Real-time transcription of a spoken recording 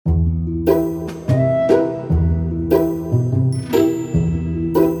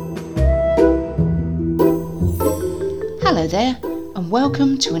there, and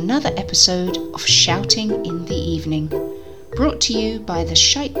welcome to another episode of Shouting in the Evening, brought to you by the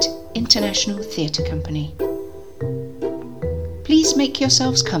Shite International Theatre Company. Please make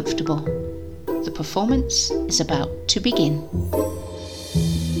yourselves comfortable. The performance is about to begin.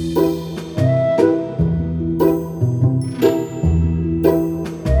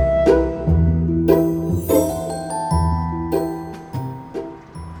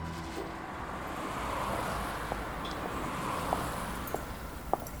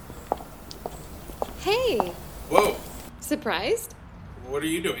 Hey! Whoa! Surprised? What are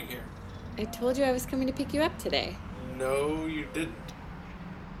you doing here? I told you I was coming to pick you up today. No, you didn't.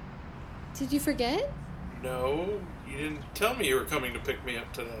 Did you forget? No, you didn't tell me you were coming to pick me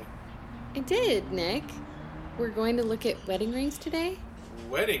up today. I did, Nick. We're going to look at wedding rings today?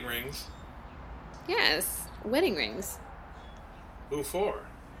 Wedding rings? Yes, wedding rings. Who for?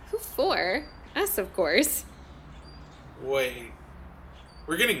 Who for? Us, of course. Wait,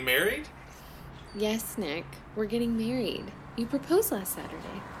 we're getting married? Yes, Nick, we're getting married. You proposed last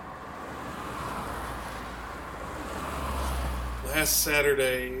Saturday. Last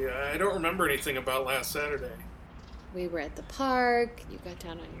Saturday? I don't remember anything about last Saturday. We were at the park, you got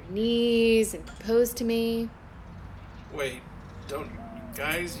down on your knees and proposed to me. Wait, don't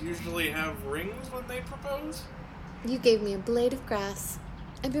guys usually have rings when they propose? You gave me a blade of grass.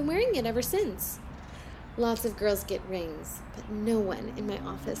 I've been wearing it ever since. Lots of girls get rings, but no one in my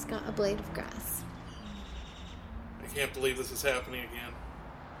office got a blade of grass. I can't believe this is happening again.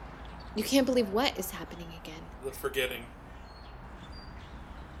 You can't believe what is happening again. The forgetting.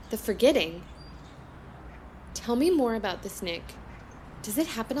 The forgetting? Tell me more about this, Nick. Does it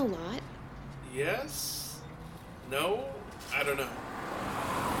happen a lot? Yes? No? I don't know.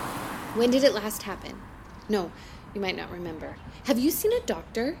 When did it last happen? No, you might not remember. Have you seen a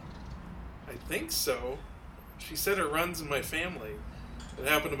doctor? I think so. She said it runs in my family. It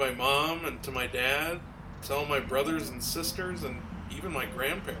happened to my mom and to my dad, to all my brothers and sisters, and even my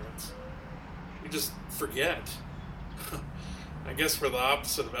grandparents. You just forget. I guess we're the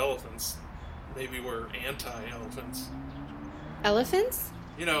opposite of elephants. Maybe we're anti-elephants. Elephants?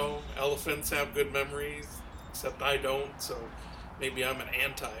 You know, elephants have good memories, except I don't, so maybe I'm an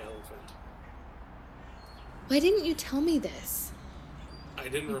anti-elephant. Why didn't you tell me this? I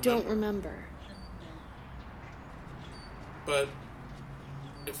didn't remember. Don't remember. But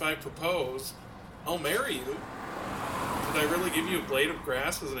if I propose, I'll marry you. Did I really give you a blade of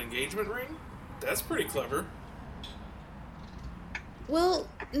grass as an engagement ring? That's pretty clever. Well,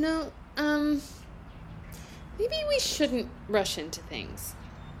 no, maybe we shouldn't rush into things.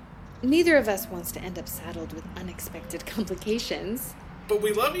 Neither of us wants to end up saddled with unexpected complications. But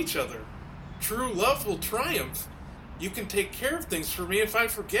we love each other. True love will triumph. You can take care of things for me if I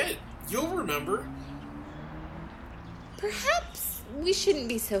forget. You'll remember. Perhaps we shouldn't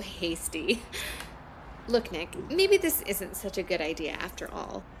be so hasty. Look, Nick, maybe this isn't such a good idea after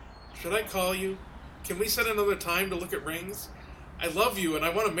all. Should I call you? Can we set another time to look at rings? I love you and I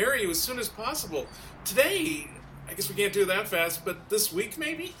want to marry you as soon as possible. Today, I guess we can't do it that fast, but this week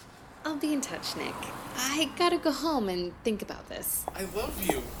maybe? I'll be in touch, Nick. I gotta go home and think about this. I love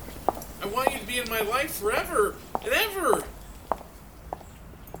you. I want you to be in my life forever and ever.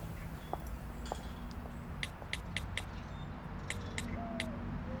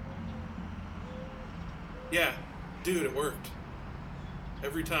 Yeah, dude, it worked.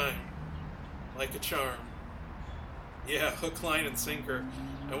 Every time. Like a charm. Yeah, hook, line, and sinker.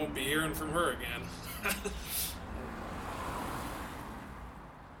 I won't be hearing from her again.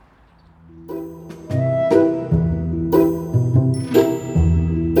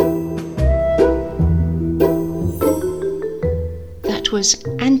 That was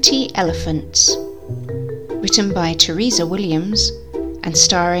Anti-Elephants, written by Teresa Williams and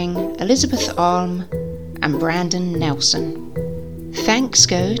starring Elizabeth Alm and Brandon Nelson. Thanks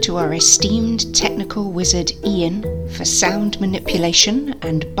go to our esteemed technical wizard Ian for sound manipulation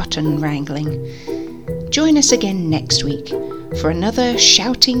and button wrangling. Join us again next week for another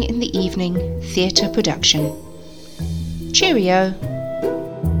Shouting in the Evening theatre production. Cheerio!